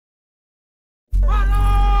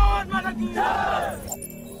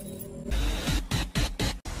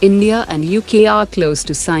India and UK are close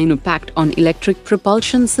to sign a pact on electric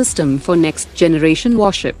propulsion system for next-generation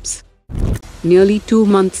warships. Nearly 2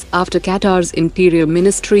 months after Qatar's Interior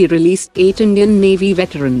Ministry released 8 Indian Navy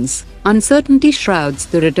veterans, uncertainty shrouds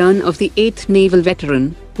the return of the 8th naval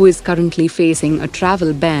veteran, who is currently facing a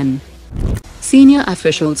travel ban. Senior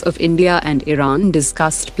officials of India and Iran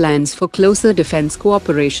discussed plans for closer defense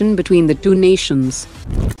cooperation between the two nations.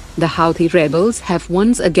 The Houthi rebels have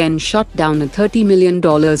once again shot down a $30 million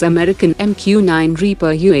American MQ-9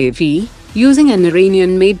 Reaper UAV, using an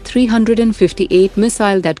Iranian-made 358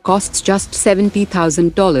 missile that costs just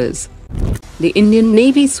 $70,000. The Indian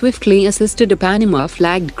Navy swiftly assisted a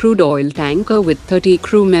Panama-flagged crude oil tanker with 30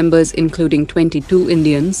 crew members including 22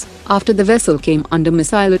 Indians, after the vessel came under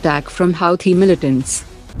missile attack from Houthi militants.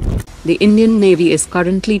 The Indian Navy is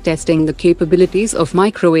currently testing the capabilities of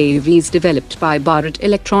Micro AUVs developed by Bharat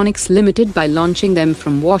Electronics Limited by launching them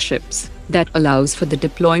from warships. That allows for the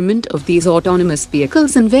deployment of these autonomous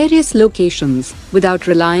vehicles in various locations, without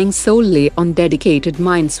relying solely on dedicated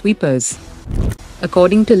minesweepers.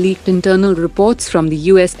 According to leaked internal reports from the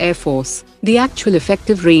US Air Force, the actual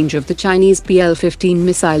effective range of the Chinese PL-15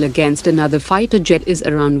 missile against another fighter jet is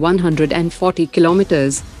around 140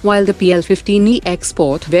 kilometers, while the PL-15E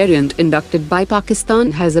export variant inducted by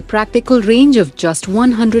Pakistan has a practical range of just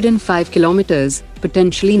 105 kilometers,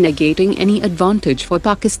 potentially negating any advantage for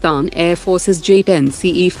Pakistan Air Force's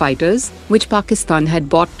J-10CE fighters, which Pakistan had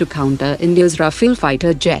bought to counter India's Rafale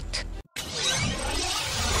fighter jet.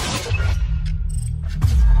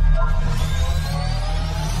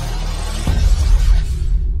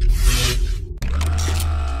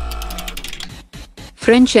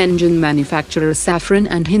 French engine manufacturer Safran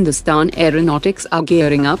and Hindustan Aeronautics are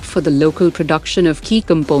gearing up for the local production of key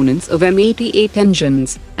components of M88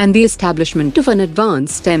 engines, and the establishment of an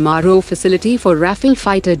advanced MRO facility for Rafale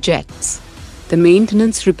fighter jets. The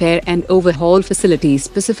maintenance, repair and overhaul facility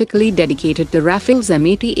specifically dedicated to Rafale's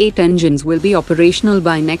M88 engines will be operational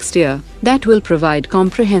by next year. That will provide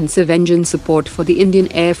comprehensive engine support for the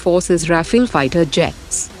Indian Air Force's Rafale fighter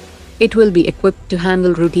jets. It will be equipped to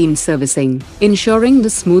handle routine servicing, ensuring the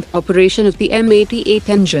smooth operation of the M88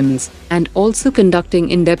 engines, and also conducting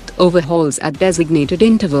in-depth overhauls at designated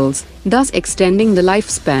intervals, thus extending the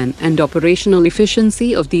lifespan and operational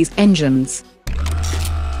efficiency of these engines.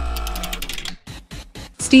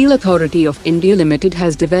 Steel Authority of India Limited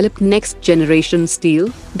has developed next-generation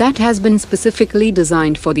steel that has been specifically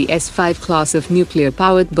designed for the S-5 class of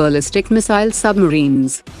nuclear-powered ballistic missile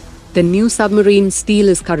submarines. The new submarine steel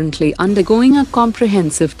is currently undergoing a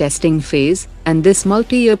comprehensive testing phase, and this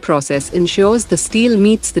multi-year process ensures the steel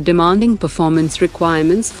meets the demanding performance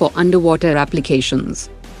requirements for underwater applications.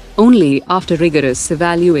 Only after rigorous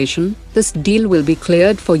evaluation, the steel will be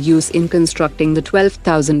cleared for use in constructing the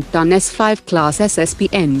 12,000-ton S-5 class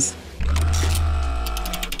SSBNs.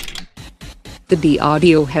 The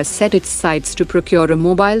DRDO has set its sights to procure a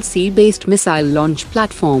mobile sea-based missile launch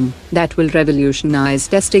platform that will revolutionize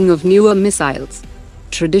testing of newer missiles.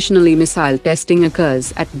 Traditionally, missile testing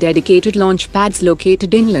occurs at dedicated launch pads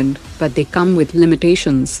located inland, but they come with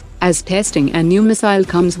limitations, as testing a new missile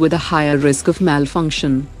comes with a higher risk of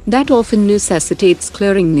malfunction that often necessitates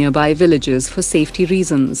clearing nearby villages for safety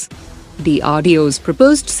reasons. DRDO's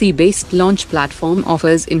proposed sea-based launch platform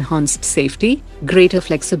offers enhanced safety, greater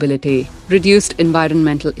flexibility, reduced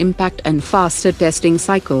environmental impact and faster testing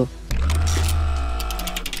cycle.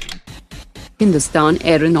 Hindustan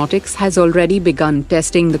Aeronautics has already begun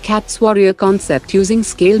testing the CATS Warrior concept using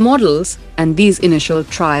scale models, and these initial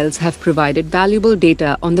trials have provided valuable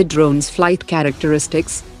data on the drone's flight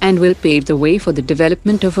characteristics and will pave the way for the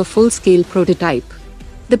development of a full-scale prototype.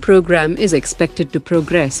 The program is expected to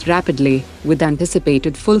progress rapidly, with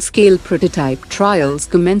anticipated full-scale prototype trials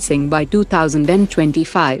commencing by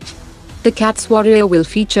 2025. The CATS Warrior will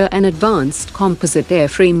feature an advanced composite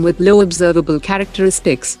airframe with low observable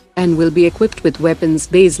characteristics, and will be equipped with weapons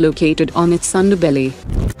bays located on its underbelly.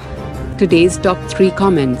 Today's top 3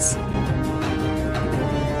 comments.